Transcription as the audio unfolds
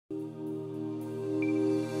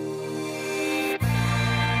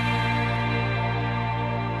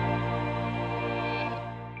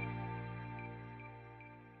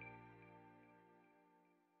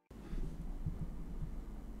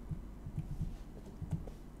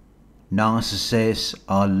Narcissists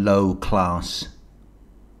are low class.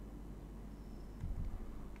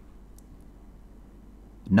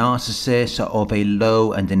 Narcissists are of a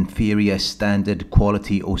low and inferior standard,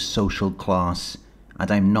 quality or social class,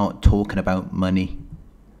 and I'm not talking about money.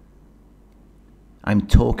 I'm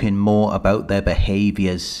talking more about their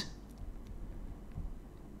behaviors.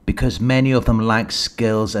 Because many of them lack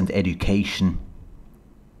skills and education.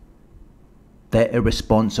 They're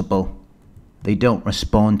irresponsible. They don't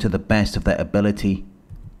respond to the best of their ability.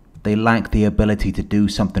 They lack the ability to do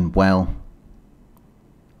something well.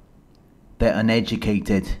 They're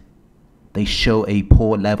uneducated. They show a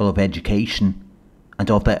poor level of education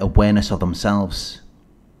and of their awareness of themselves.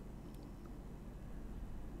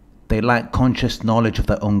 They lack conscious knowledge of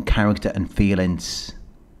their own character and feelings.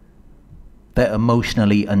 They're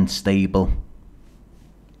emotionally unstable.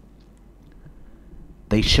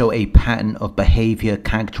 They show a pattern of behavior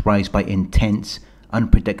characterized by intense,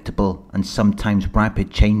 unpredictable, and sometimes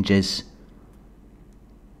rapid changes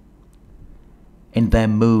in their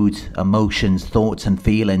mood, emotions, thoughts, and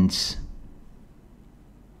feelings.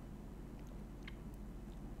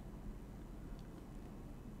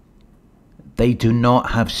 They do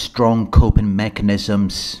not have strong coping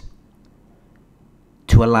mechanisms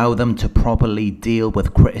to allow them to properly deal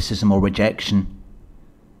with criticism or rejection.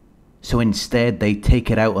 So instead they take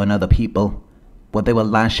it out on other people, where they will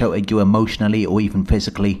lash out at you emotionally or even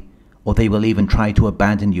physically, or they will even try to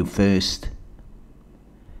abandon you first.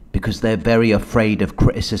 Because they're very afraid of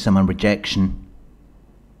criticism and rejection.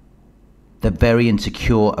 They're very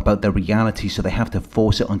insecure about their reality, so they have to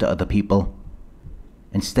force it onto other people,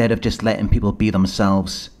 instead of just letting people be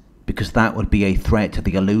themselves, because that would be a threat to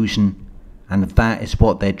the illusion, and that is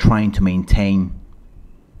what they're trying to maintain.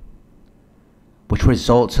 Which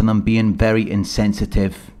results in them being very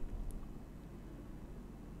insensitive,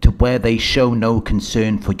 to where they show no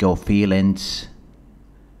concern for your feelings.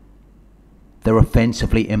 They're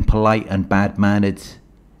offensively impolite and bad-mannered.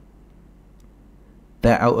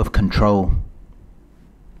 They're out of control.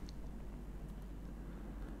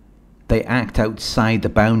 They act outside the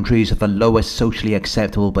boundaries of the lowest socially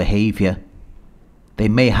acceptable behavior. They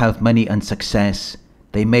may have money and success.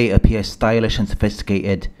 They may appear stylish and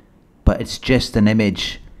sophisticated, but it's just an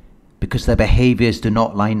image, because their behaviors do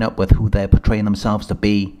not line up with who they're portraying themselves to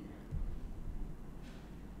be.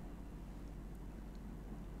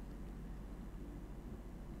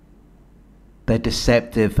 They're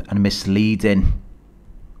deceptive and misleading.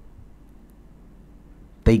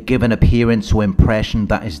 They give an appearance or impression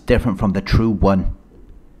that is different from the true one,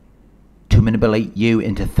 to manipulate you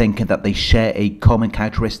into thinking that they share a common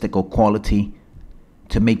characteristic or quality,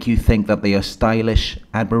 to make you think that they are stylish,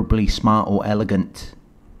 admirably smart or elegant,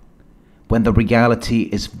 when the reality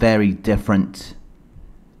is very different,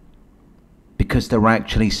 because they're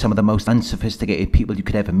actually some of the most unsophisticated people you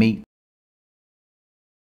could ever meet.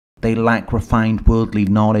 They lack refined worldly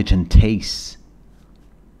knowledge and tastes.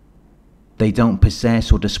 They don't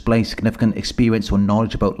possess or display significant experience or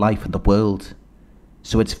knowledge about life and the world,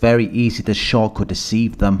 so it's very easy to shock or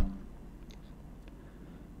deceive them,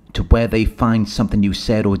 to where they find something you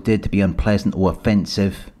said or did to be unpleasant or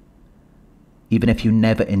offensive, even if you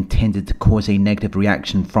never intended to cause a negative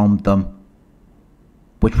reaction from them,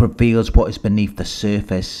 which reveals what is beneath the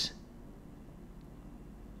surface.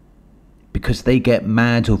 Because they get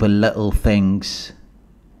mad over little things.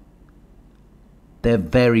 They're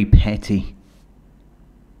very petty.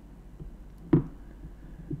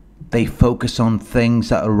 They focus on things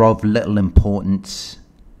that are of little importance.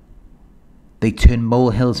 They turn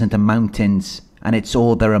molehills into mountains, and it's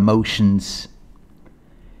all their emotions.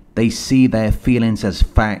 They see their feelings as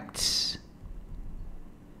facts.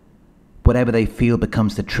 Whatever they feel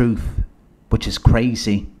becomes the truth, which is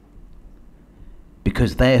crazy,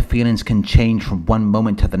 because their feelings can change from one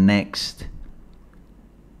moment to the next,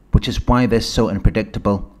 which is why they're so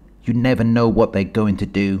unpredictable. You never know what they're going to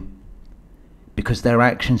do, because their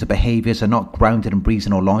actions or behaviors are not grounded in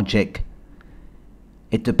reason or logic.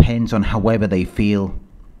 It depends on however they feel,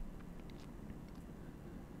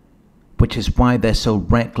 which is why they're so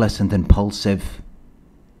reckless and impulsive.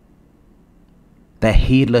 They're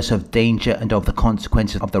heedless of danger and of the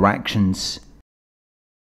consequences of their actions.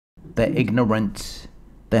 They're ignorant.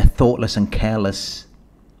 They're thoughtless and careless.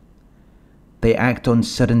 They act on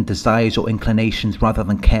sudden desires or inclinations rather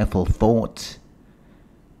than careful thought,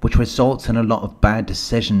 which results in a lot of bad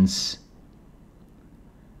decisions,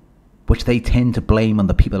 which they tend to blame on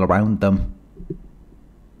the people around them.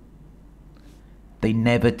 They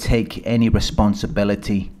never take any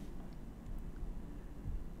responsibility.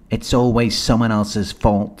 It's always someone else's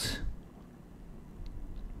fault.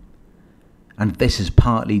 and this is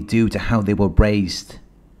partly due to how they were raised,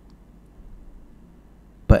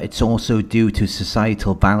 but it's also due to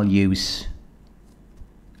societal values.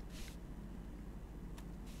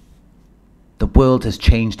 The world has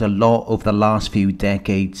changed a lot over the last few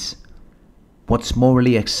decades. What's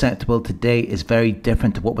morally acceptable today is very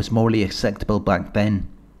different to what was morally acceptable back then.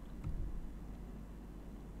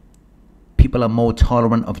 People are more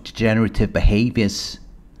tolerant of degenerative behaviours,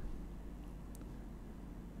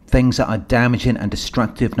 things that are damaging and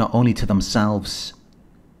destructive not only to themselves,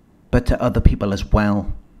 but to other people as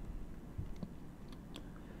well.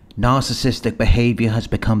 Narcissistic behaviour has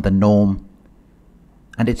become the norm,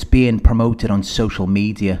 and it's being promoted on social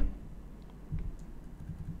media.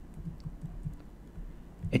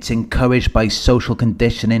 It's encouraged by social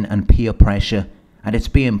conditioning and peer pressure, and it's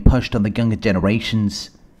being pushed on the younger generations.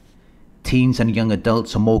 Teens and young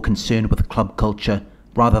adults are more concerned with club culture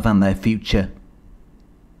rather than their future.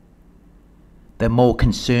 They're more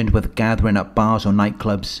concerned with gathering at bars or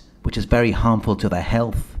nightclubs, which is very harmful to their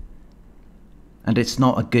health, and it's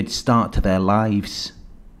not a good start to their lives.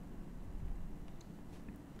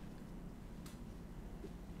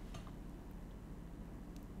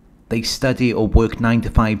 They study or work 9 to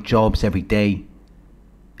 5 jobs every day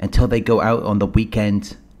until they go out on the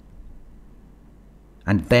weekend,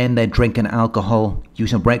 and then they're drinking alcohol,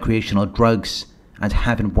 using recreational drugs, and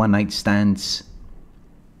having one-night stands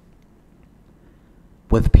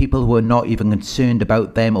with people who are not even concerned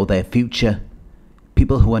about them or their future,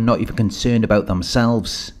 people who are not even concerned about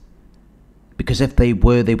themselves, because if they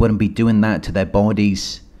were, they wouldn't be doing that to their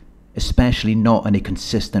bodies, especially not on a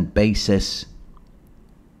consistent basis.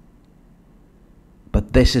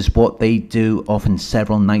 But this is what they do, often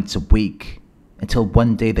several nights a week, until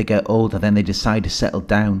one day they get old and then they decide to settle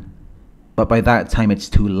down. But by that time it's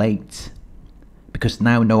too late, because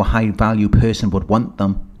now no high value person would want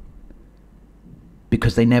them,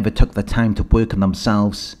 because they never took the time to work on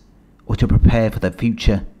themselves or to prepare for the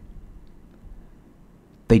future.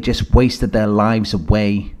 They just wasted their lives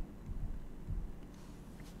away.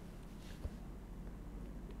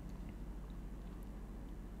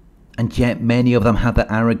 And yet many of them have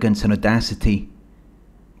the arrogance and audacity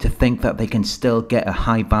to think that they can still get a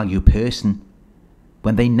high value person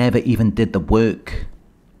when they never even did the work.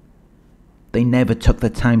 They never took the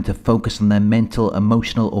time to focus on their mental,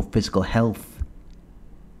 emotional or physical health.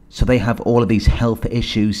 So they have all of these health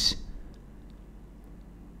issues.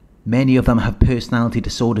 Many of them have personality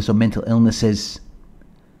disorders or mental illnesses.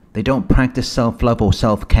 They don't practice self-love or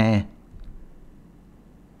self-care.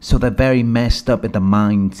 So they're very messed up in the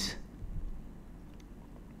mind.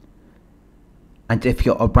 And if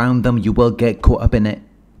you're around them, you will get caught up in it.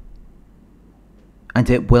 And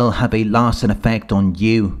it will have a lasting effect on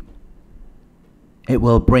you. It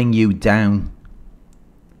will bring you down,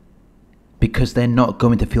 because they're not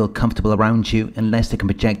going to feel comfortable around you unless they can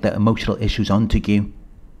project their emotional issues onto you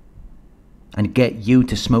and get you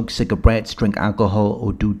to smoke cigarettes, drink alcohol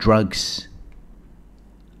or do drugs.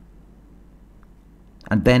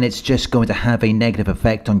 And then it's just going to have a negative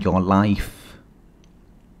effect on your life.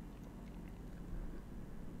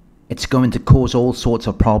 It's going to cause all sorts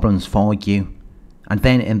of problems for you, and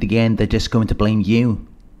then in the end they're just going to blame you,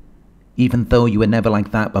 even though you were never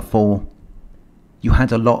like that before. You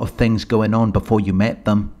had a lot of things going on before you met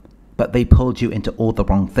them, but they pulled you into all the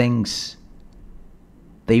wrong things.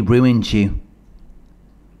 They ruined you.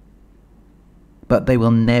 But they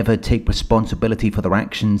will never take responsibility for their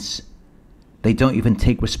actions. They don't even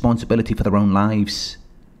take responsibility for their own lives.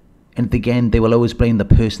 In the end, they will always blame the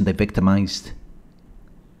person they victimized.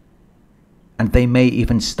 And they may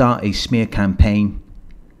even start a smear campaign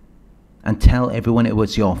and tell everyone it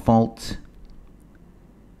was your fault,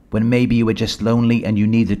 when maybe you were just lonely and you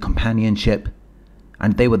needed companionship,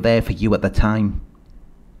 and they were there for you at the time.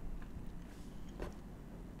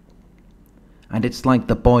 And it's like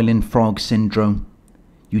the boiling frog syndrome.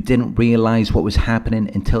 You didn't realize what was happening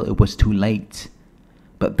until it was too late.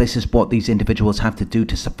 But this is what these individuals have to do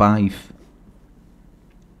to survive.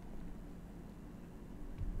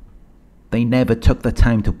 They never took the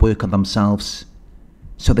time to work on themselves,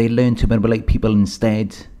 so they learned to manipulate people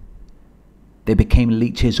instead. They became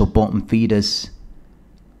leeches or bottom feeders,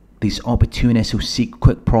 these opportunists who seek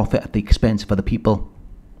quick profit at the expense of other people,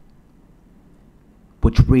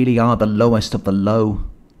 which really are the lowest of the low,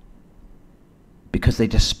 because they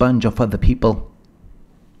just sponge off other people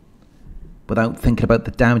without thinking about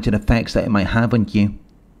the damaging effects that it might have on you,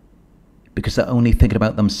 because they're only thinking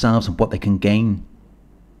about themselves and what they can gain.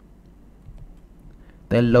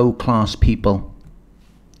 They're low-class people,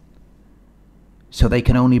 so they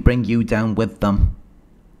can only bring you down with them.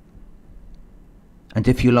 And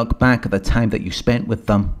if you look back at the time that you spent with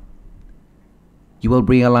them, you will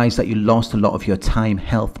realize that you lost a lot of your time,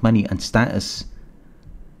 health, money, and status.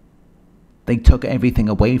 They took everything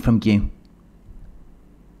away from you.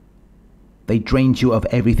 They drained you of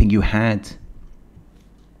everything you had.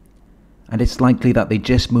 And it's likely that they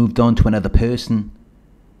just moved on to another person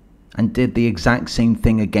and did the exact same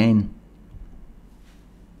thing again.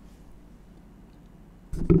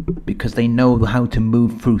 Because they know how to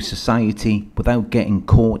move through society without getting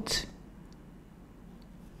caught.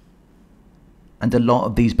 And a lot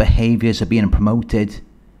of these behaviors are being promoted.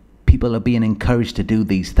 People are being encouraged to do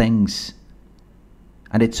these things.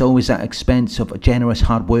 And it's always at expense of generous,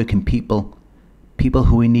 hard-working people. People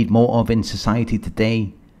who we need more of in society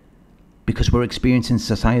today. Because we're experiencing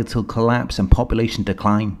societal collapse and population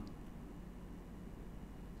decline.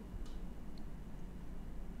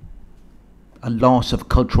 A loss of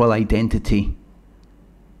cultural identity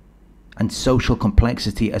and social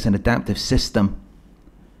complexity as an adaptive system,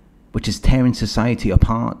 which is tearing society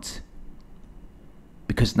apart.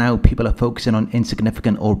 Because now people are focusing on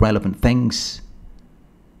insignificant or relevant things,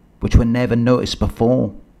 which were never noticed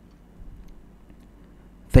before.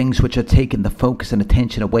 Things which are taking the focus and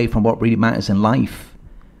attention away from what really matters in life.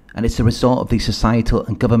 And it's a result of these societal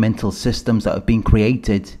and governmental systems that have been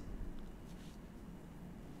created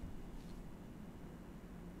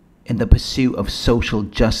in the pursuit of social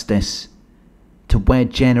justice, to where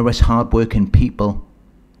generous, hard-working people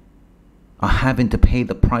are having to pay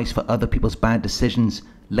the price for other people's bad decisions,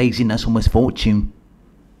 laziness, or misfortune.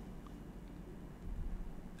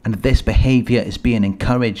 And this behavior is being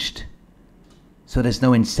encouraged. So there's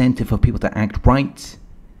no incentive for people to act right.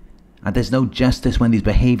 And there's no justice when these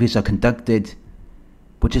behaviors are conducted.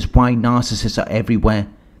 Which is why narcissists are everywhere.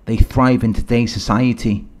 They thrive in today's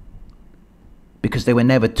society. Because they were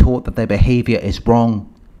never taught that their behavior is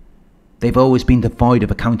wrong. They've always been devoid of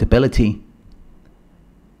accountability.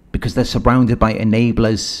 Because they're surrounded by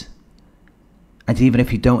enablers. And even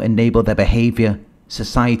if you don't enable their behavior,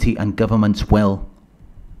 society and governments will.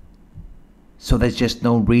 So there's just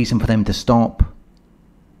no reason for them to stop.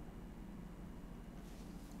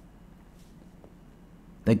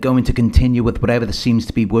 They're going to continue with whatever seems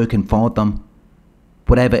to be working for them,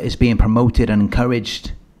 whatever is being promoted and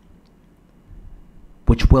encouraged,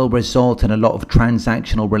 which will result in a lot of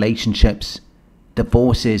transactional relationships,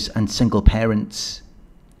 divorces and single parents,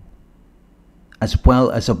 as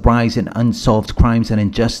well as a rise in unsolved crimes and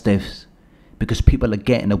injustice, because people are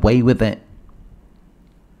getting away with it.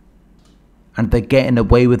 And they're getting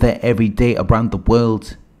away with it every day around the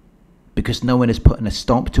world, because no one is putting a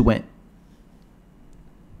stop to it.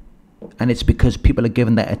 And it's because people are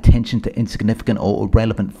giving their attention to insignificant or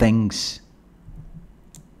irrelevant things.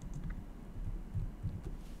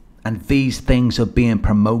 And these things are being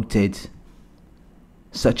promoted,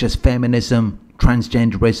 such as feminism,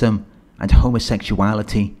 transgenderism, and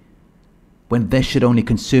homosexuality, when this should only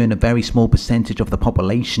concern a very small percentage of the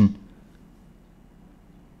population.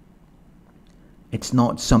 It's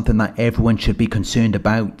not something that everyone should be concerned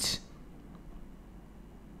about.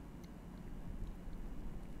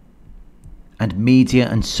 And media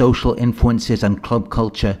and social influences and club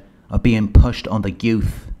culture are being pushed on the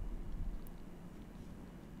youth,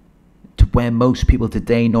 to where most people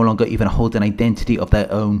today no longer even hold an identity of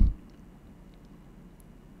their own.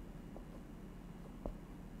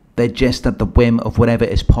 They're just at the whim of whatever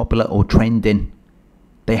is popular or trending.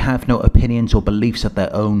 They have no opinions or beliefs of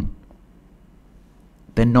their own.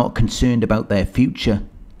 They're not concerned about their future.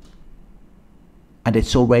 And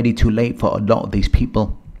it's already too late for a lot of these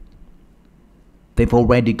people. They've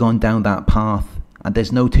already gone down that path, and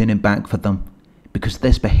there's no turning back for them, because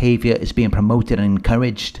this behavior is being promoted and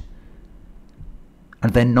encouraged.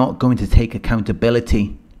 And they're not going to take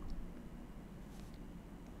accountability.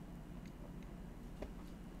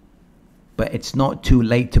 But it's not too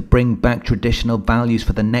late to bring back traditional values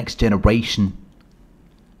for the next generation,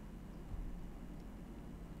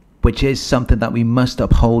 which is something that we must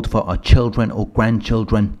uphold for our children or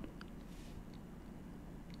grandchildren.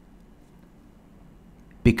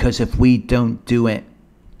 Because if we don't do it,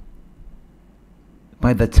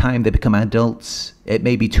 by the time they become adults, it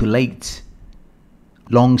may be too late.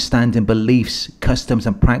 Long-standing beliefs, customs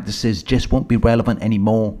and practices just won't be relevant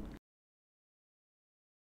anymore.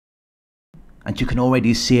 And you can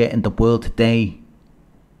already see it in the world today.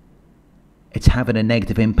 It's having a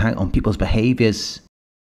negative impact on people's behaviors,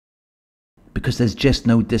 because there's just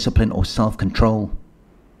no discipline or self-control.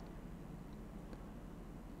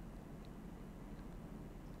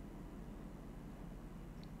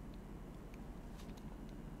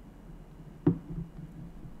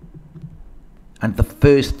 And the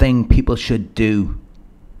first thing people should do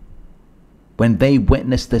when they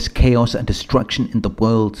witness this chaos and destruction in the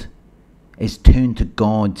world is turn to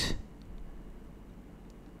God.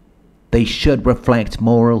 They should reflect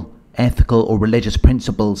moral, ethical, or religious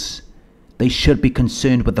principles. They should be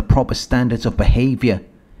concerned with the proper standards of behavior.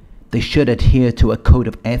 They should adhere to a code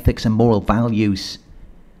of ethics and moral values,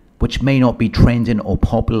 which may not be trending or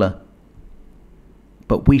popular.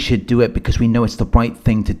 But we should do it because we know it's the right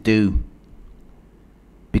thing to do.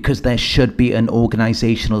 Because there should be an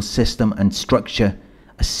organizational system and structure,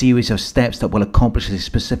 a series of steps that will accomplish a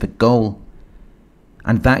specific goal.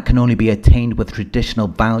 And that can only be attained with traditional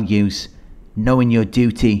values, knowing your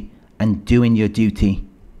duty and doing your duty,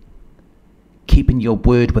 keeping your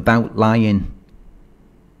word without lying,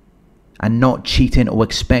 and not cheating or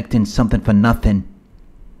expecting something for nothing,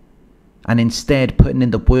 and instead putting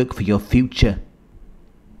in the work for your future.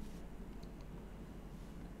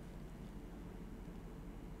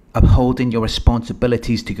 Upholding your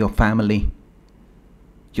responsibilities to your family,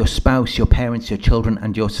 your spouse, your parents, your children,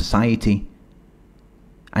 and your society.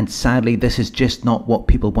 And sadly, this is just not what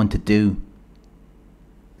people want to do.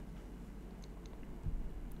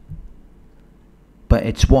 But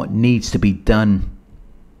it's what needs to be done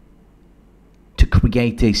to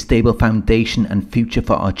create a stable foundation and future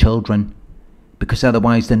for our children, because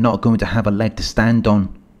otherwise they're not going to have a leg to stand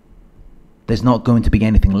on. There's not going to be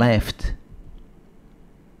anything left.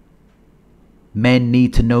 Men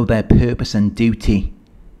need to know their purpose and duty.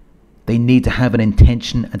 They need to have an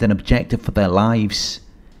intention and an objective for their lives.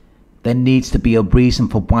 There needs to be a reason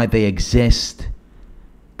for why they exist.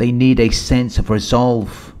 They need a sense of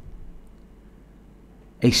resolve,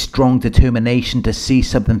 a strong determination to see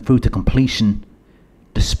something through to completion,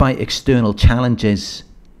 despite external challenges,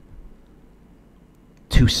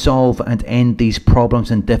 to solve and end these problems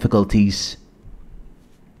and difficulties.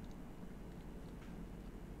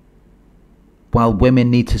 While women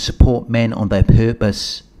need to support men on their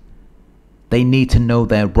purpose, they need to know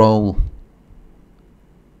their role.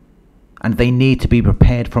 And they need to be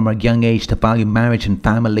prepared from a young age to value marriage and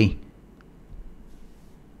family,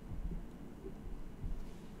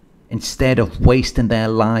 instead of wasting their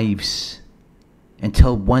lives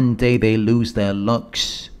until one day they lose their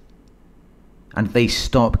looks and they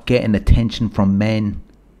stop getting attention from men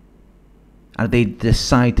and they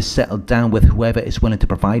decide to settle down with whoever is willing to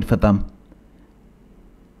provide for them.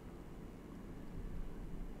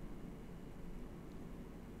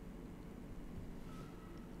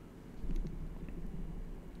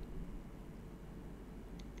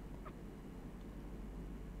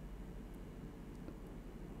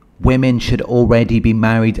 Women should already be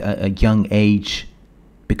married at a young age,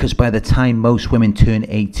 because by the time most women turn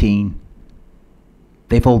 18,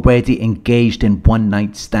 they've already engaged in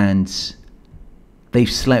one-night stands. They've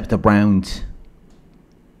slept around.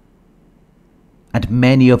 And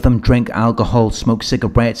many of them drink alcohol, smoke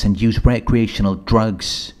cigarettes, and use recreational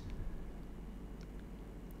drugs.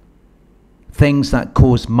 Things that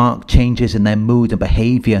cause marked changes in their mood and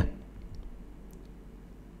behavior.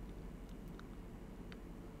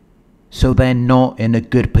 So they're not in a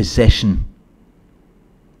good position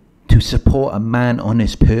to support a man on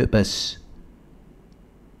his purpose.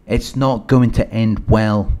 It's not going to end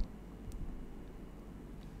well.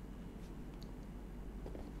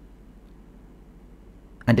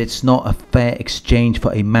 And it's not a fair exchange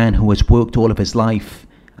for a man who has worked all of his life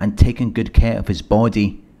and taken good care of his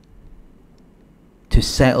body to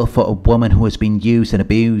settle for a woman who has been used and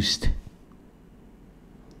abused.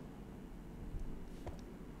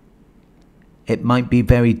 It might be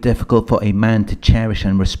very difficult for a man to cherish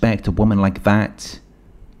and respect a woman like that,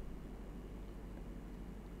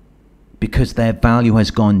 because their value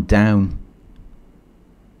has gone down,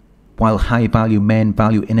 while high-value men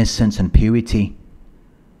value innocence and purity,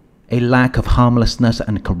 a lack of harmlessness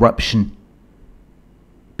and corruption,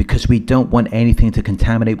 because we don't want anything to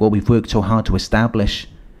contaminate what we've worked so hard to establish,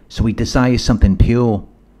 so we desire something pure,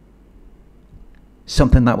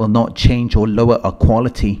 something that will not change or lower our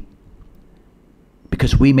quality.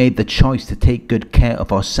 Because we made the choice to take good care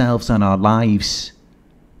of ourselves and our lives.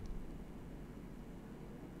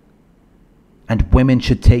 And women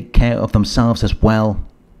should take care of themselves as well.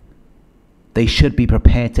 They should be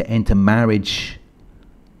prepared to enter marriage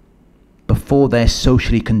before they're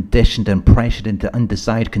socially conditioned and pressured into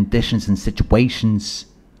undesired conditions and situations,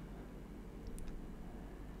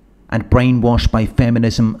 and brainwashed by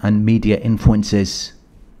feminism and media influences.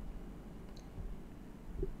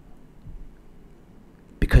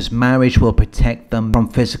 Because marriage will protect them from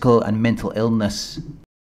physical and mental illness.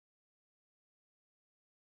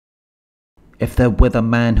 If they're with a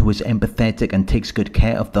man who is empathetic and takes good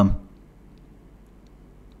care of them.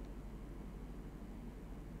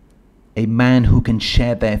 A man who can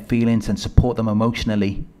share their feelings and support them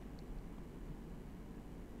emotionally.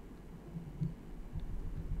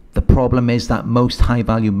 The problem is that most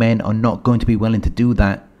high-value men are not going to be willing to do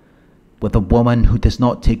that with a woman who does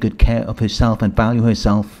not take good care of herself and value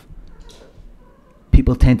herself.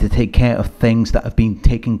 People tend to take care of things that have been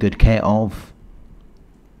taken good care of.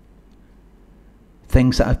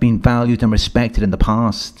 Things that have been valued and respected in the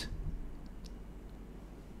past.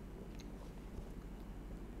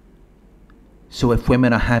 So if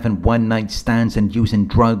women are having one-night stands and using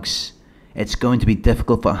drugs, it's going to be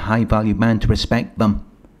difficult for a high-value man to respect them.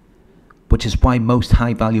 Which is why most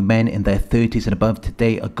high-value men in their 30s and above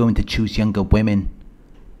today are going to choose younger women.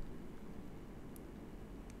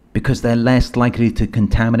 Because they're less likely to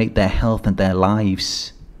contaminate their health and their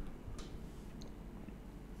lives.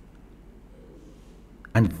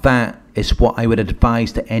 And that is what I would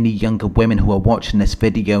advise to any younger women who are watching this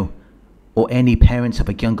video, or any parents of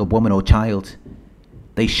a younger woman or child.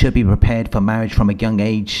 They should be prepared for marriage from a young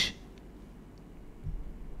age.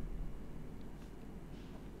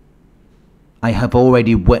 I have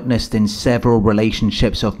already witnessed in several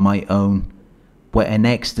relationships of my own where an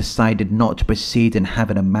ex decided not to proceed in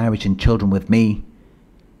having a marriage and children with me,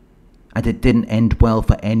 and it didn't end well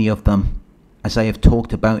for any of them, as I have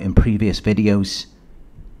talked about in previous videos.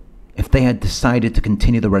 If they had decided to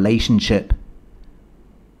continue the relationship,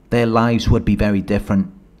 their lives would be very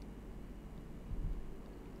different.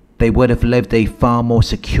 They would have lived a far more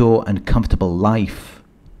secure and comfortable life.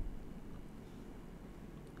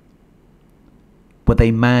 With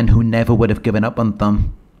a man who never would have given up on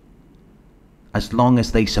them, as long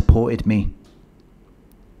as they supported me.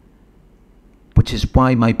 Which is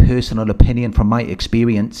why my personal opinion from my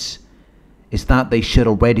experience is that they should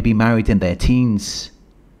already be married in their teens,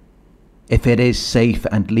 if it is safe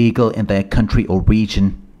and legal in their country or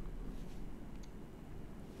region.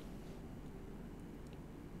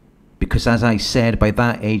 Because as I said, by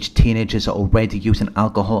that age teenagers are already using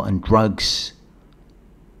alcohol and drugs.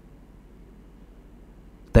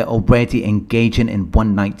 They're already engaging in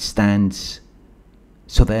one-night stands,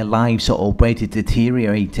 so their lives are already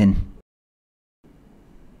deteriorating.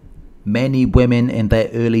 Many women in their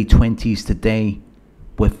early 20s today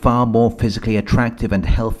were far more physically attractive and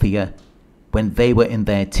healthier when they were in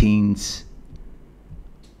their teens,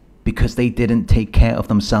 because they didn't take care of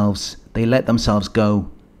themselves. They let themselves go.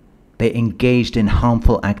 They engaged in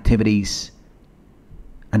harmful activities,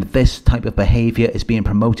 and this type of behavior is being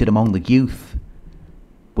promoted among the youth,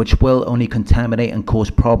 which will only contaminate and cause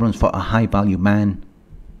problems for a high-value man,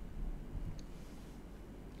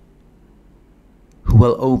 who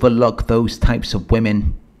will overlook those types of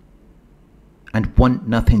women and want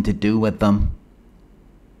nothing to do with them.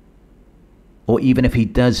 Or even if he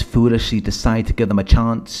does foolishly decide to give them a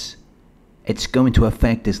chance, it's going to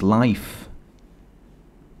affect his life,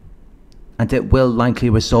 and it will likely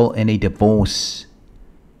result in a divorce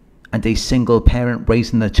and a single parent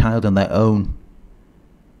raising the child on their own,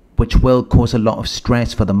 which will cause a lot of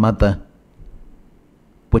stress for the mother,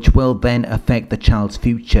 which will then affect the child's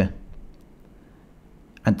future.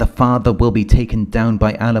 And the father will be taken down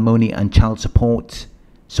by alimony and child support,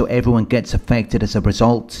 so everyone gets affected as a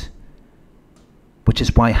result. Which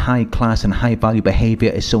is why high class and high value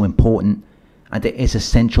behavior is so important, and it is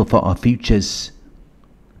essential for our futures.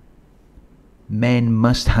 Men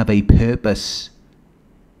must have a purpose,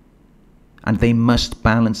 and they must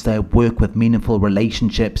balance their work with meaningful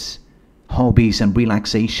relationships, hobbies and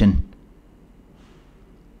relaxation.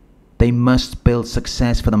 They must build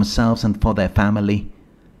success for themselves and for their family,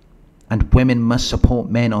 and women must support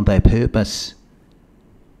men on their purpose,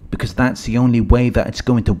 because that's the only way that it's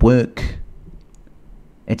going to work.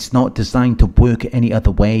 It's not designed to work any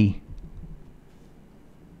other way.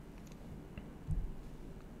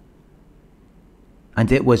 And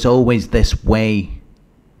it was always this way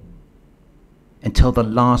until the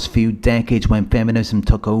last few decades when feminism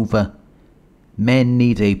took over. Men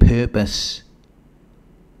need a purpose,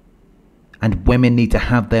 and women need to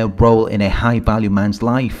have their role in a high value man's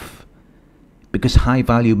life, because high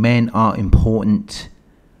value men are important.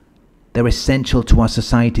 They're essential to our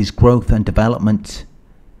society's growth and development.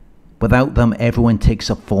 Without them, everyone takes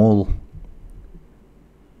a fall,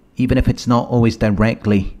 even if it's not always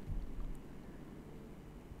directly,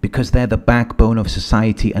 because they're the backbone of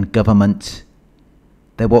society and government.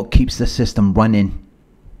 They're what keeps the system running.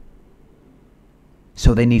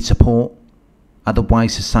 So they need support,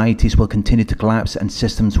 otherwise societies will continue to collapse and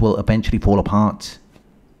systems will eventually fall apart.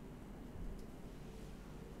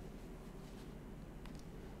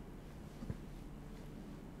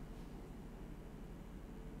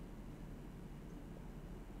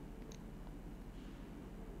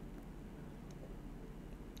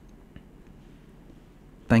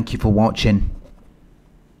 Thank you for watching.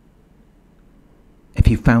 If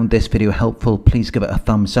you found this video helpful, please give it a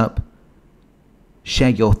thumbs up.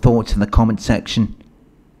 Share your thoughts in the comment section.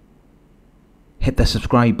 Hit the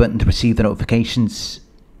subscribe button to receive the notifications.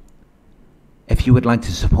 If you would like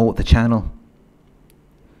to support the channel,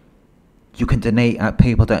 you can donate at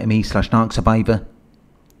paypal.me/narcsurvivor.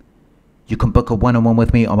 You can book a one-on-one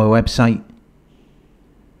with me on my website.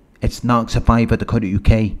 It's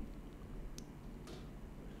narcsurvivor.co.uk.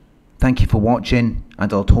 Thank you for watching,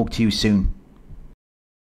 and I'll talk to you soon.